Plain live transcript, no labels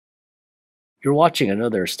You're watching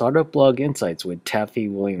another Startup Blog Insights with Taffy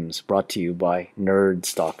Williams, brought to you by Nerd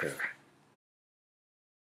Stalker.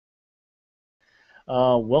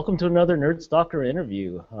 Welcome to another Nerd Stalker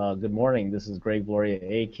interview. Good morning. This is Greg Gloria,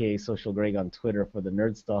 aka Social Greg on Twitter for the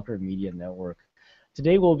Nerd Stalker Media Network.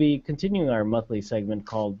 Today we'll be continuing our monthly segment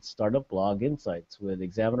called Startup Blog Insights with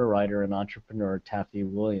Examiner writer and entrepreneur Taffy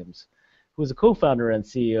Williams, who is a co-founder and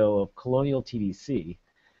CEO of Colonial TDC.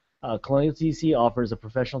 Colonial TDC offers a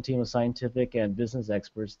professional team of scientific and business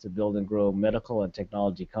experts to build and grow medical and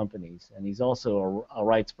technology companies. And he's also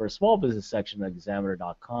writes for a small business section at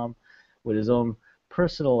examiner.com with his own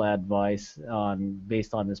personal advice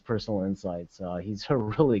based on his personal insights. He's a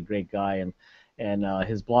really great guy, and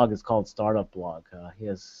his blog is called Startup Blog. He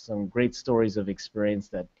has some great stories of experience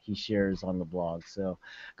that he shares on the blog. So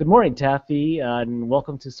good morning, Taffy, and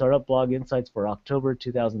welcome to Startup Blog Insights for October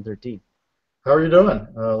 2013. How are you doing?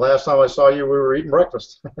 Last time I saw you, we were eating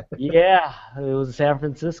breakfast. Yeah, it was San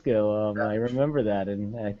Francisco. I remember that,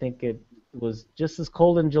 and I think it was just as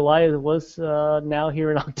cold in July as it was now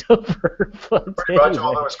here in October. But Pretty much,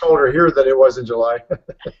 although it's colder here than it was in July.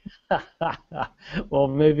 Well,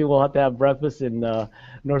 maybe we'll have to have breakfast in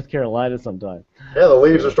North Carolina sometime. Yeah, the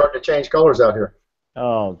leaves are starting to change colors out here.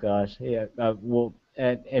 Oh gosh, yeah. Well,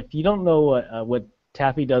 and if you don't know what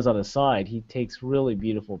Taffy does on the side, he takes really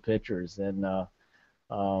beautiful pictures, and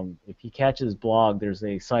if you catch his blog, there's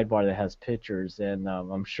a sidebar that has pictures, and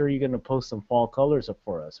I'm sure you're going to post some fall colors up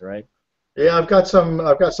for us, right? Yeah, I've got some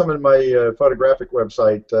in my photographic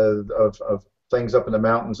website of things up in the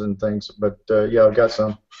mountains and things. But yeah, I've got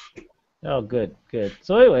some. Oh, good, good.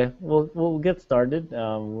 So anyway, we'll get started.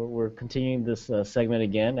 We're continuing this segment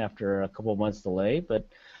again after a couple of months delay, but.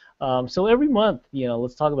 So every month,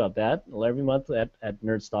 let's talk about that. Every month at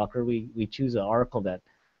Nerd Stalker, we choose an article that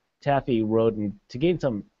Taffy wrote and to gain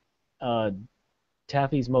some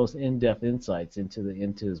Taffy's most in-depth insights into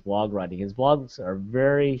his blog writing. His blogs are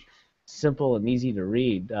very simple and easy to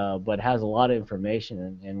read, but has a lot of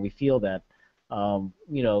information, and we feel that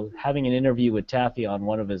having an interview with Taffy on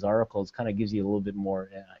one of his articles kind of gives you a little bit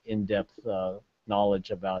more in-depth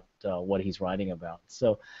knowledge about what he's writing about.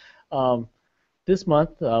 So. This month,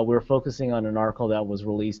 we're focusing on an article that was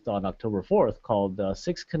released on October 4th called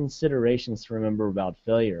 6 Considerations to Remember About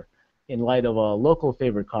Failure, in light of a local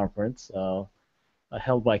favorite conference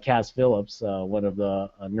held by Cass Phillips, one of the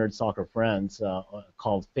Nerd Stalker friends,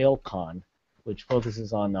 called FailCon, which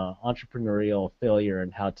focuses on entrepreneurial failure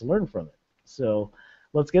and how to learn from it. So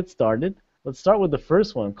let's get started. Let's start with the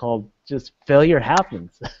first one called just Failure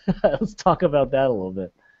Happens. Let's talk about that a little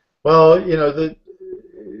bit. Well,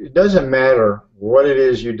 it doesn't matter what it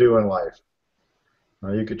is you do in life.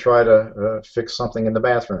 You could try to fix something in the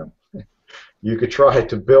bathroom. You could try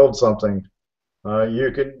to build something.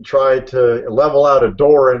 You could try to level out a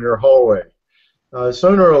door in your hallway.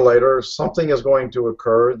 Sooner or later, something is going to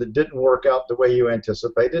occur that didn't work out the way you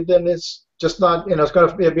anticipated, and it's just not, it's going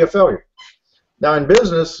to be a failure. Now, in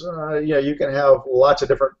business, you can have lots of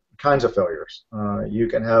different kinds of failures. You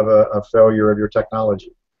can have a failure of your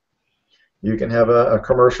technology. You can have a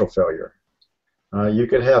commercial failure. You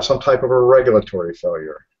could have some type of a regulatory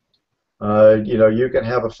failure. You can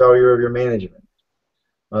have a failure of your management.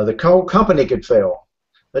 The company could fail.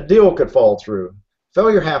 A deal could fall through.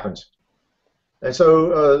 Failure happens. And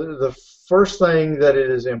so the first thing that it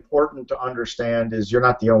is important to understand is you're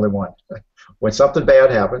not the only one. When something bad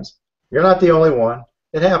happens, you're not the only one.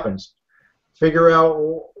 It happens. Figure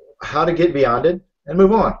out how to get beyond it and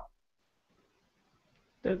move on.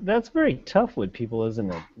 That's very tough with people,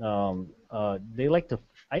 isn't it? They like to.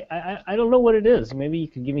 I don't know what it is. Maybe you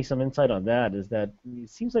could give me some insight on that. Is that it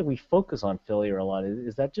seems like we focus on failure a lot.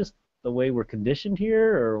 Is that just the way we're conditioned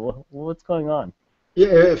here, or what's going on?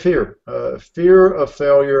 Yeah, fear. Fear of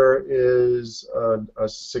failure is a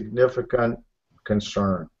significant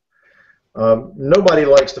concern. Nobody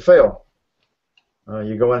likes to fail.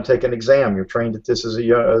 You go and take an exam. You're trained at this as a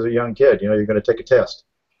young kid. You're going to take a test.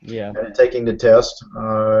 Yeah. And taking the test,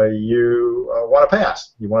 you want to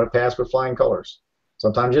pass. You want to pass with flying colors.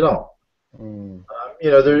 Sometimes you don't.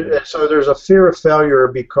 So there's a fear of failure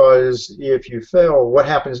because if you fail, what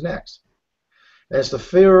happens next? And it's the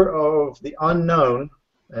fear of the unknown,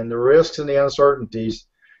 and the risks and the uncertainties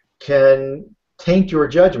can taint your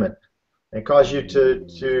judgment and cause you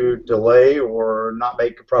to delay or not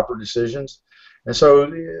make proper decisions. And so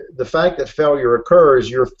the fact that failure occurs,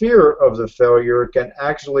 your fear of the failure can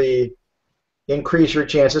actually increase your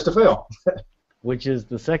chances to fail. which is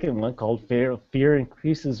the second one called fear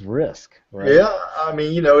increases risk, right? Yeah, I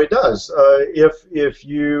mean, it does. If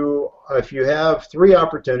you have three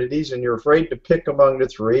opportunities and you're afraid to pick among the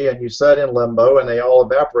three, and you sit in limbo and they all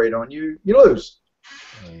evaporate on you, you lose.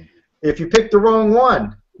 Mm. If you pick the wrong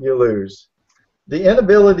one, you lose. The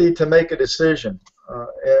inability to make a decision,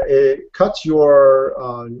 it cuts your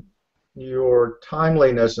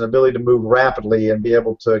timeliness and ability to move rapidly and be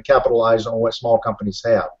able to capitalize on what small companies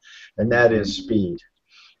have, and that is speed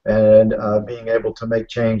and being able to make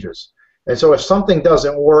changes. And so if something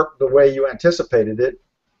doesn't work the way you anticipated it,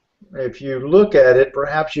 if you look at it,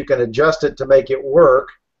 perhaps you can adjust it to make it work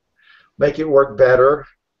better.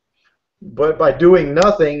 But by doing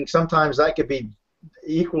nothing, sometimes that could be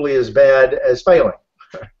equally as bad as failing.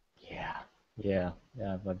 Yeah, yeah.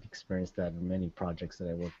 I've experienced that in many projects that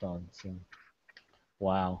I worked on. So,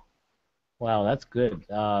 wow, wow, that's good.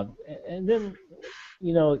 And then,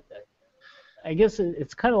 you know, I guess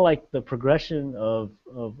it's kind of like the progression of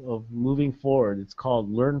moving forward. It's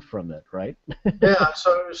called learn from it, right? Yeah,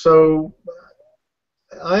 so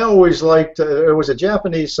I always liked, there was a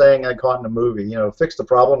Japanese saying I caught in a movie, fix the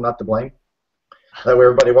problem, not the blame. That way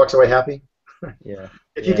everybody walks away happy. Yeah,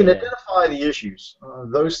 If you yeah, can yeah. identify the issues,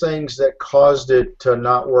 those things that caused it to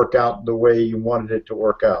not work out the way you wanted it to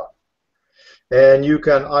work out, and you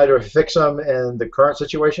can either fix them in the current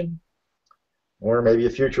situation or maybe a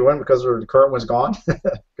future one because the current one's gone,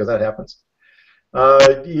 because that happens.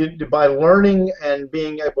 By learning and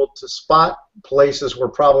being able to spot places where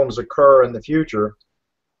problems occur in the future,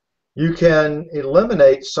 you can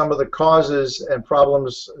eliminate some of the causes and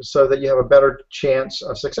problems so that you have a better chance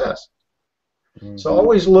of success. So Hmm.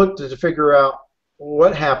 always look to figure out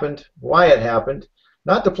what happened, why it happened,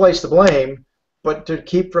 not to place the blame, but to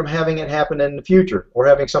keep from having it happen in the future or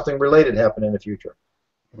having something related happen in the future.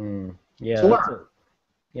 Mm. Yeah, To learn.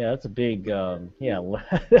 that's a big yeah.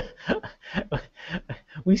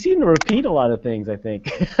 We seem to repeat a lot of things, I think.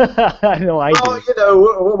 I know I Well,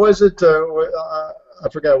 do. what was it? I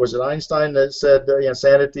forgot. Was it Einstein that said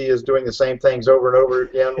insanity is doing the same things over and over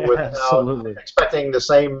again Yeah, without absolutely. expecting the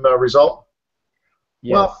same result?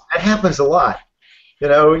 Well, Yes. it happens a lot.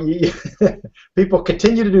 People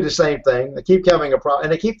continue to do the same thing. They keep having a problem,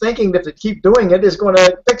 and they keep thinking that if they keep doing it, it's going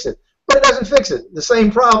to fix it. But it doesn't fix it. The same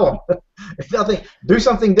problem. Nothing. Do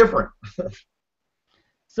something different.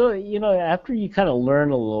 So, after you kind of learn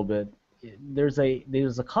a little bit, there's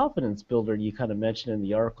a confidence builder you kind of mentioned in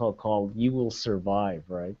the article called "You Will Survive,"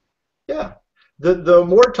 right? Yeah. The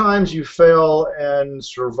more times you fail and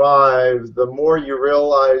survive, the more you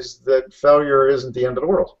realize that failure isn't the end of the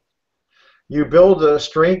world. You build a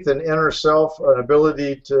strength and inner self, an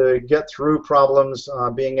ability to get through problems,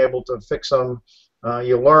 being able to fix them.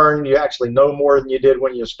 You learn, you actually know more than you did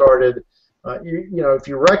when you started. If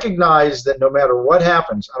you recognize that no matter what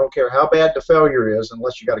happens, I don't care how bad the failure is,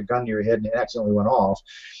 unless you got a gun to your head and it accidentally went off,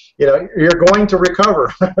 you're going to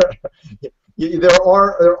recover. There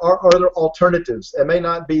are other alternatives. It may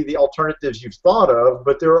not be the alternatives you've thought of,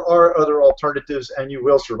 but there are other alternatives, and you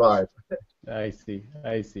will survive. I see.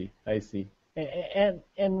 I see. I see. And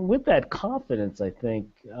with that confidence, I think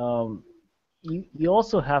you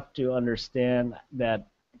also have to understand that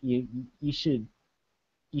you you should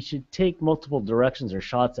you should take multiple directions or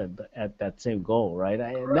shots at that same goal, right?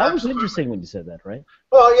 And that was Absolutely. interesting when you said that, right?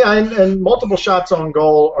 Well, yeah, and multiple shots on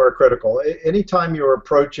goal are critical. Anytime you're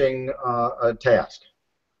approaching a task,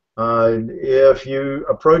 if you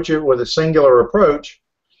approach it with a singular approach,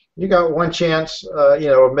 you got one chance,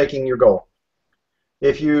 of making your goal.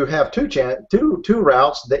 If you have two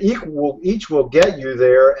routes, each will get you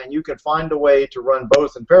there, and you can find a way to run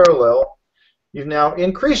both in parallel. You've now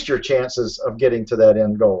increased your chances of getting to that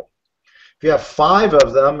end goal. If you have five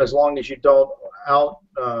of them, as long as you don't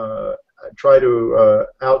try to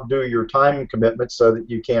outdo your time commitment so that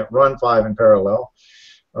you can't run five in parallel.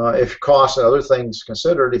 If costs and other things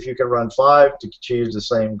considered, if you can run five to achieve the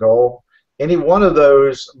same goal, any one of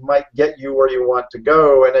those might get you where you want to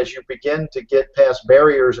go. And as you begin to get past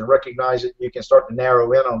barriers and recognize it, you can start to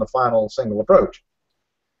narrow in on the final single approach.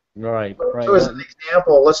 Right, right. So as an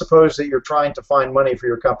example, let's suppose that you're trying to find money for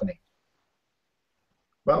your company.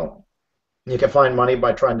 Well, you can find money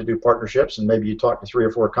by trying to do partnerships, and maybe you talk to three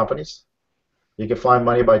or four companies. You can find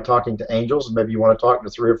money by talking to angels, and maybe you want to talk to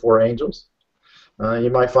three or four angels. You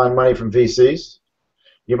might find money from VCs.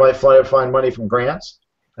 You might find money from grants.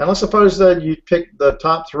 And let's suppose that you pick the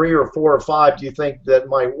top three or four or five you think that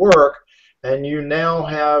might work, and you now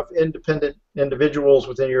have independent individuals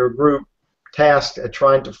within your group tasked at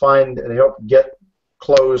trying to find and help get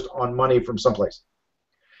closed on money from someplace.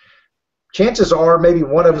 chances are maybe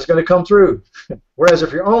one of them is going to come through. Whereas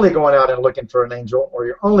if you're only going out and looking for an angel, or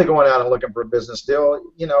you're only going out and looking for a business deal,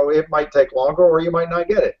 you know, it might take longer, or you might not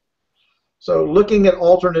get it. So looking at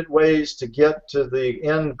alternate ways to get to the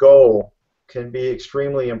end goal can be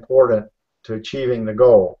extremely important to achieving the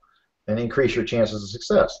goal and increase your chances of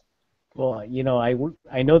success. Well, you know,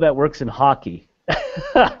 I know that works in hockey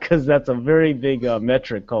because that's a very big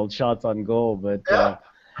metric called shots on goal. But Yeah.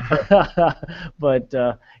 but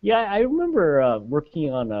yeah, I remember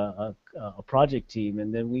working on a project team,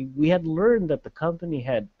 and then we had learned that the company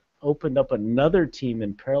had opened up another team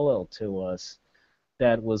in parallel to us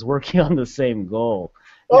that was working on the same goal.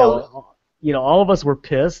 Oh, Now, you know, all of us were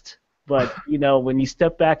pissed, but you know, when you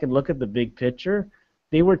step back and look at the big picture,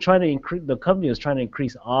 they were trying to increase. The company was trying to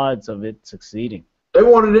increase odds of it succeeding. they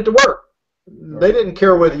wanted it to work. They didn't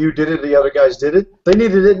care whether you did it or the other guys did it. They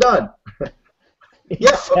needed it done.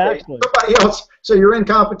 Yeah, okay. Exactly. Somebody else. So you're in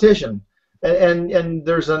competition, and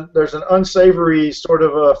there's an unsavory sort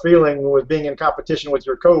of a feeling with being in competition with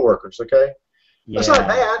your coworkers. Okay, that's not Yeah.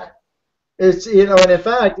 bad. It's, you know, and in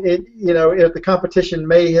fact, you know, if the competition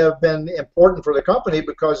may have been important for the company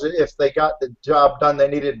because if they got the job done they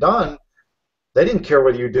needed done, they didn't care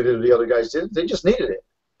whether you did it or the other guys did it. They just needed it.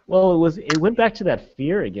 Well, it went back to that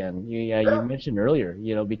fear again. You Yeah. mentioned earlier,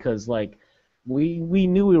 you know, because like we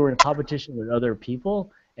knew we were in competition with other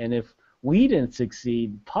people, and if we didn't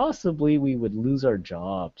succeed, possibly we would lose our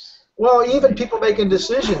jobs, Well, even right? people making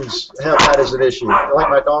decisions have that as an issue. Like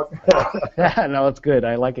my dog. No, it's good.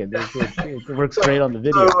 I like it. It works So, great on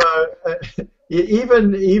the so video.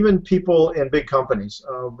 even people in big companies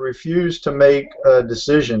refuse to make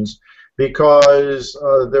decisions because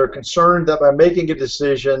they're concerned that by making a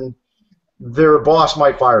decision, their boss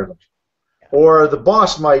might fire them, or the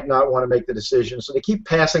boss might not want to make the decision, so they keep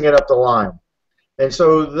passing it up the line. And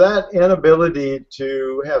so that inability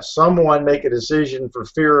to have someone make a decision for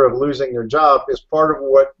fear of losing their job is part of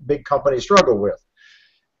what big companies struggle with.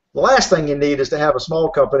 The last thing you need is to have a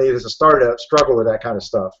small company that's a startup struggle with that kind of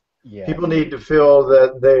stuff. Yeah. People need to feel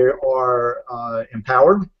that they are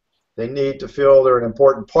empowered. They need to feel they're an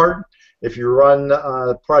important part. If you run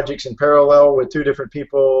projects in parallel with two different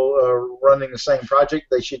people running the same project,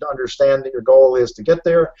 they should understand that your goal is to get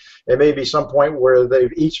there. There may be some point where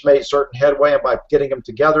they've each made certain headway, and by getting them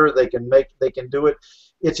together, they can do it.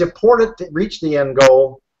 It's important to reach the end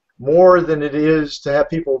goal more than it is to have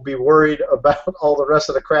people be worried about all the rest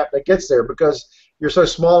of the crap that gets there, because you're so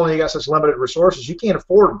small and you got such limited resources, you can't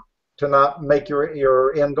afford to not make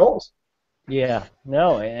your end goals. Yeah.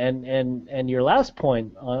 No, and your last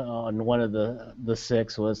point on one of the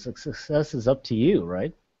six was success is up to you,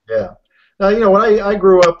 right? Yeah. Now, you know, when I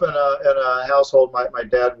grew up in a household, my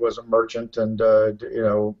dad was a merchant, and you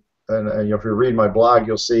know, and you know, if you read my blog,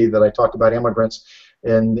 you'll see that I talk about immigrants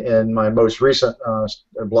in my most recent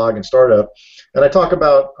blog and startup, and I talk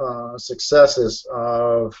about successes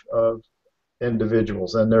of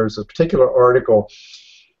individuals. And there's a particular article,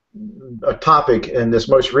 a topic in this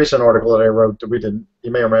most recent article that I wrote that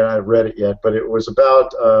you may or may not have read it yet, but it was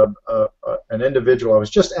about an individual. I was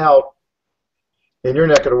just out in your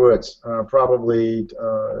neck of the woods, probably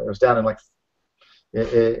it was down in like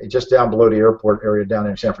just down below the airport area down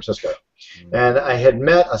in San Francisco. And I had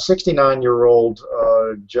met a 69-year-old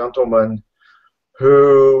gentleman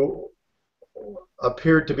who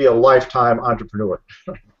appeared to be a lifetime entrepreneur.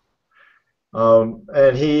 And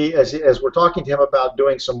as we're talking to him about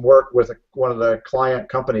doing some work with one of the client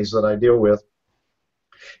companies that I deal with,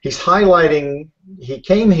 he's highlighting, he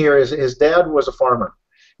came here, his dad was a farmer.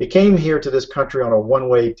 He came here to this country on a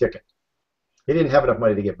one-way ticket. He didn't have enough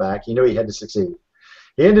money to get back. He knew he had to succeed.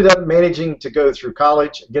 He ended up managing to go through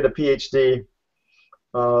college, get a PhD.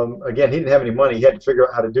 Again, he didn't have any money. He had to figure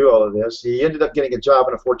out how to do all of this. He ended up getting a job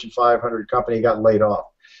in a Fortune 500 company. He got laid off.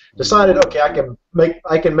 Decided, okay, I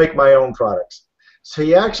can make my own products. So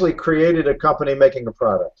he actually created a company making a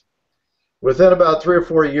product. Within about 3 or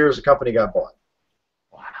 4 years, the company got bought.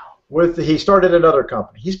 Wow. He started another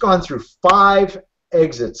company. He's gone through 5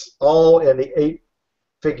 exits, all in the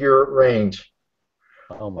 8-figure range.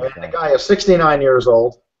 Oh my And the God. guy is 69 years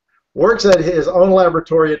old, works at his own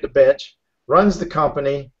laboratory at the bench, runs the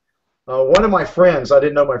company. One of my friends, I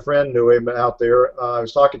didn't know my friend knew him out there. I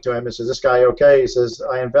was talking to him. He says, "This guy okay?" He says,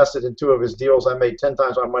 "I invested in 2 of his deals. I made 10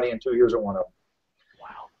 times my money in 2 years at one of them."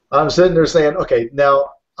 Wow. I'm sitting there saying, okay,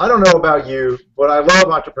 now, I don't know about you, but I love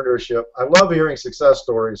entrepreneurship. I love hearing success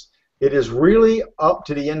stories. It is really up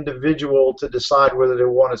to the individual to decide whether they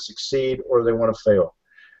want to succeed or they want to fail.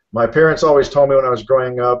 My parents always told me when I was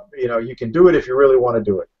growing up, you know, you can do it if you really want to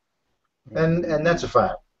do it. And that's a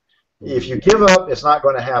fact. If you give up, it's not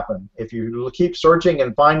going to happen. If you keep searching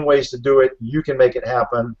and find ways to do it, you can make it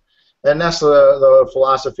happen. And that's the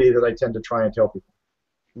philosophy that I tend to try and tell people.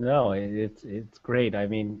 No, it's great. I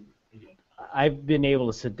mean, I've been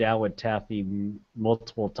able to sit down with Taffy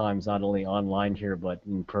multiple times, not only online here but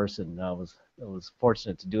in person. I was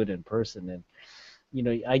fortunate to do it in person, and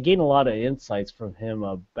I gained a lot of insights from him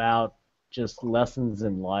about just lessons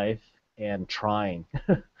in life and trying,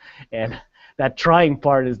 and that trying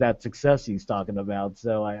part is that success he's talking about.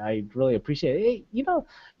 So I really appreciate it. Hey,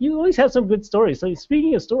 you always have some good stories. So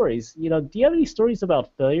speaking of stories, do you have any stories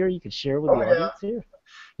about failure you could share with Oh, the yeah. audience here?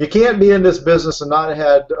 You can't be in this business and not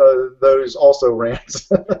had those also rants.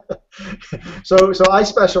 So I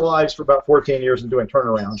specialized for about 14 years in doing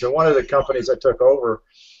turnarounds. And one of the companies I took over,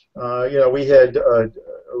 we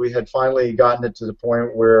had finally gotten it to the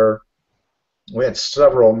point where we had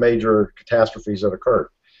several major catastrophes that occurred.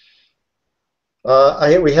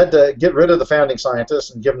 We had to get rid of the founding scientists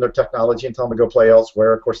and give them their technology and tell them to go play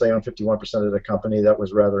elsewhere. Of course, they own 51% of the company. That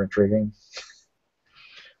was rather intriguing.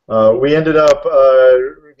 We ended up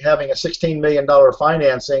having a $16 million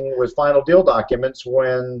financing with final deal documents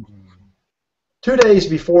when 2 days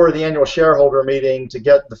before the annual shareholder meeting to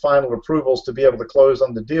get the final approvals to be able to close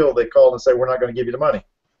on the deal, they called and said, we're not going to give you the money.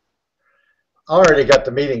 I already got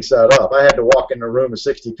the meeting set up. I had to walk in a room of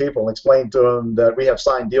 60 people and explain to them that we have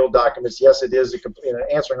signed deal documents. Yes, it is.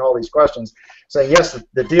 Answering all these questions, saying yes,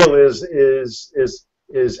 the deal is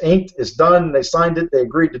inked, it's done. They signed it. They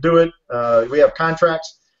agreed to do it. We have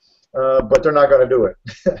contracts, but they're not going to do it.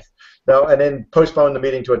 Now, and then postpone the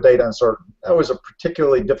meeting to a date uncertain. That was a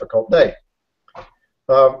particularly difficult day.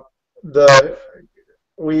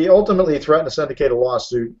 We ultimately threatened to syndicate a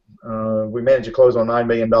lawsuit. We managed to close on $9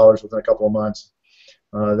 million within a couple of months.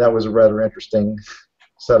 That was a rather interesting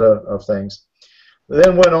set of things. We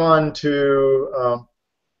then went on to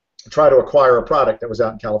try to acquire a product that was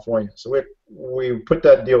out in California. So we put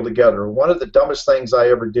that deal together. One of the dumbest things I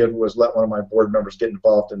ever did was let one of my board members get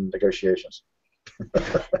involved in negotiations.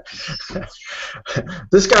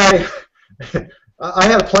 This guy, I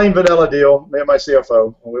had a plain vanilla deal, me and my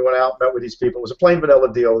CFO, and we went out and met with these people. It was a plain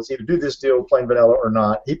vanilla deal. It's either do this deal plain vanilla or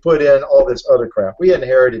not. He put in all this other crap. We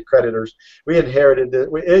inherited creditors. We inherited it.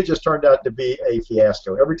 It just turned out to be a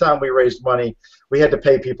fiasco. Every time we raised money, we had to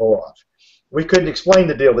pay people off. We couldn't explain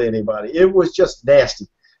the deal to anybody. It was just nasty.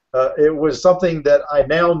 It was something that I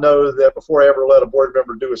now know that before I ever let a board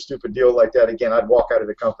member do a stupid deal like that again, I'd walk out of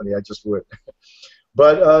the company. I just would.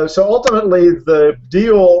 But so ultimately, the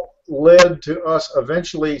deal led to us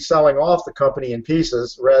eventually selling off the company in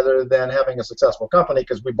pieces rather than having a successful company,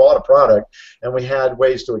 because we bought a product and we had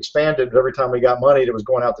ways to expand it. Every time we got money that was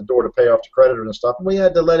going out the door to pay off the creditors and stuff, and we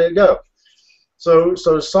had to let it go. So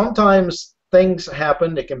sometimes things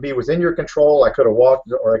happen. It can be within your control. I could have walked,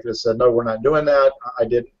 or I could have said, no, we're not doing that. I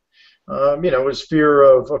didn't. It was fear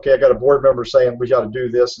of, okay, I got a board member saying we got to do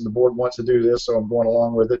this, and the board wants to do this, so I'm going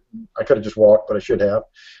along with it. I could have just walked, but I should have,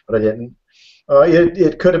 but I didn't.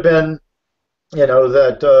 It could have been,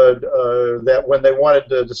 that when they wanted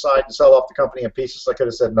to decide to sell off the company in pieces, I could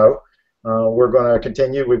have said no. We're going to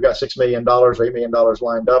continue. We've got $6 million or $8 million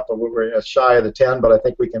lined up, but we're shy of the 10, but I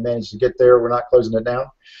think we can manage to get there. We're not closing it down.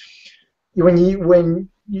 When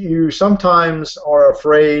you sometimes are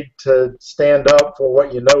afraid to stand up for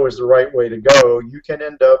what you know is the right way to go, you can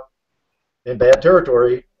end up in bad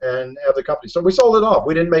territory and have the company. So we sold it off.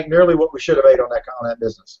 We didn't make nearly what we should have made on that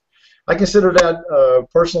business. I consider that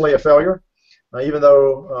personally a failure, even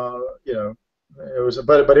though it was,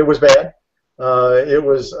 but it was bad. It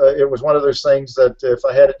was one of those things that if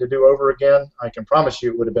I had it to do over again, I can promise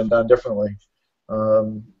you it would have been done differently.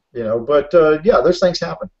 Yeah, those things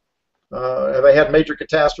happen. Have I had major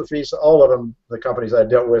catastrophes? All of them, the companies I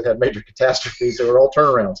dealt with had major catastrophes. They were all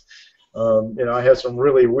turnarounds. I have some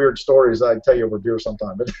really weird stories I'd tell you over beer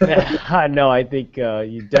sometime. I know. I think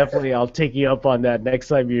you definitely. I'll take you up on that next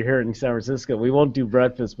time you're here in San Francisco. We won't do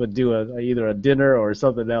breakfast, but do either a dinner or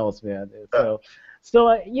something else, man. I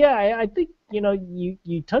think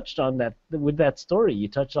you touched on that with that story. You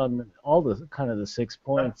touched on all the kind of the 6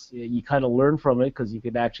 points. You kind of learn from it because you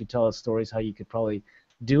could actually tell us stories how you could probably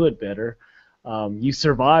do it better. You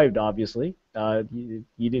survived, obviously. You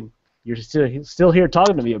didn't. You're still here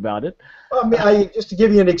talking to me about it. Well, just to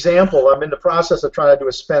give you an example, I'm in the process of trying to do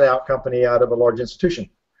a spin-out company out of a large institution,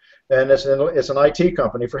 and it's an IT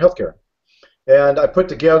company for healthcare. And I put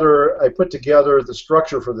together the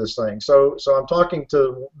structure for this thing. So I'm talking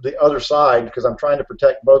to the other side because I'm trying to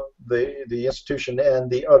protect both the institution and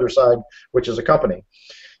the other side, which is a company.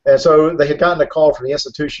 And so they had gotten a call from the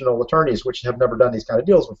institutional attorneys, which have never done these kind of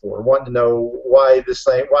deals before, wanting to know why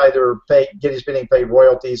they're getting paid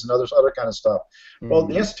royalties and other kind of stuff. Well,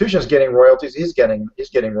 the institution is getting royalties. He's getting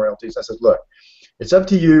royalties. I said, look, it's up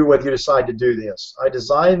to you whether you decide to do this. I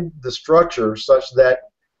designed the structure such that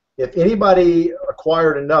if anybody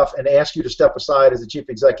acquired enough and asked you to step aside as the chief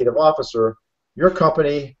executive officer, your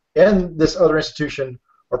company and this other institution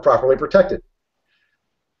are properly protected.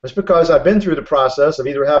 It's because I've been through the process of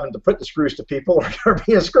either having to put the screws to people or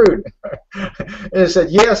being screwed. And it said,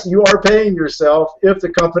 yes, you are paying yourself if the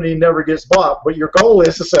company never gets bought, but your goal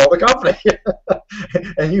is to sell the company.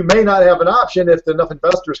 And you may not have an option if enough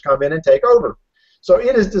investors come in and take over. So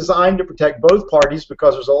it is designed to protect both parties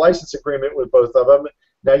because there's a license agreement with both of them.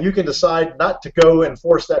 Now you can decide not to go and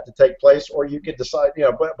force that to take place, or you can decide,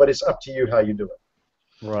 but it's up to you how you do it.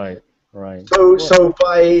 Right. Right. So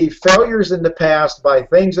by failures in the past, by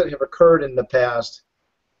things that have occurred in the past,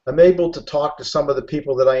 I'm able to talk to some of the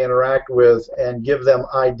people that I interact with and give them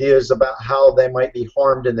ideas about how they might be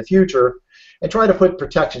harmed in the future and try to put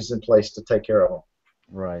protections in place to take care of them.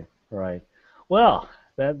 Right, right. Well,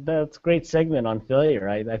 that's a great segment on failure.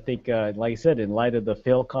 I think, like I said, in light of the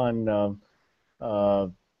FailCon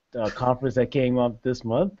conference that came up this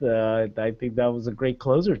month, I think that was a great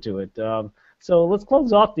closer to it. So let's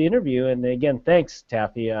close off the interview. And again, thanks,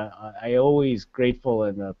 Taffy. I always grateful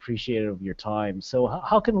and appreciative of your time. So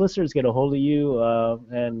how can listeners get a hold of you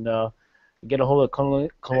and get a hold of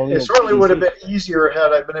Colonial It certainly TDC? would have been easier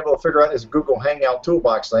had I been able to figure out this Google Hangout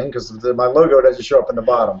toolbox thing because my logo doesn't show up in the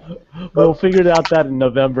bottom. We'll figure out that in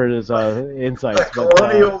November as insights.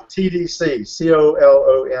 Colonial TDC,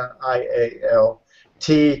 COLONIAL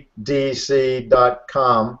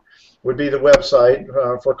TDC.com would be the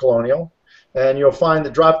website for Colonial. And you'll find the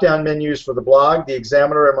drop-down menus for the blog, the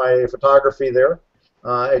Examiner, and my photography there.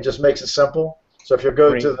 It just makes it simple. So if you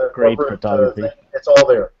go to the corporate thing, it's all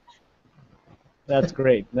there. That's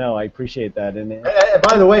great. No, I appreciate that. And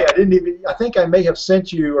by the way, I think I may have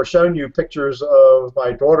sent you or shown you pictures of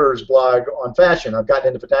my daughter's blog on fashion. I've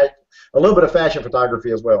gotten into a little bit of fashion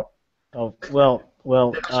photography as well. Oh, well.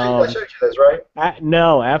 I showed you this, right?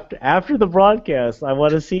 No, after the broadcast, I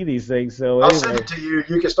want to see these things. So I'll send it to you.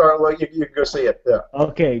 You can start. You can go see it. Yeah.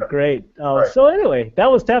 Okay, great. Right. So anyway, that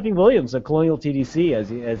was Taffy Williams of Colonial TDC,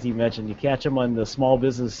 as he mentioned. You catch him on the small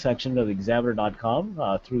business section of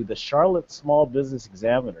Examiner.com through the Charlotte Small Business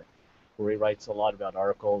Examiner, where he writes a lot about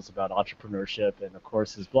articles about entrepreneurship and, of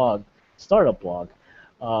course, his blog, Startup Blog.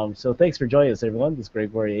 So thanks for joining us, everyone. This is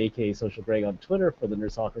Greg Warrior, a.k.a. Social Greg on Twitter for the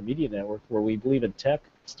Nerd Soccer Media Network, where we believe in tech,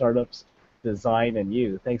 startups, design, and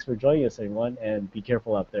you. Thanks for joining us, everyone, and be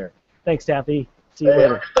careful out there. Thanks, Taffy. See you later.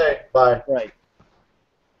 Have a good day. Bye. Right.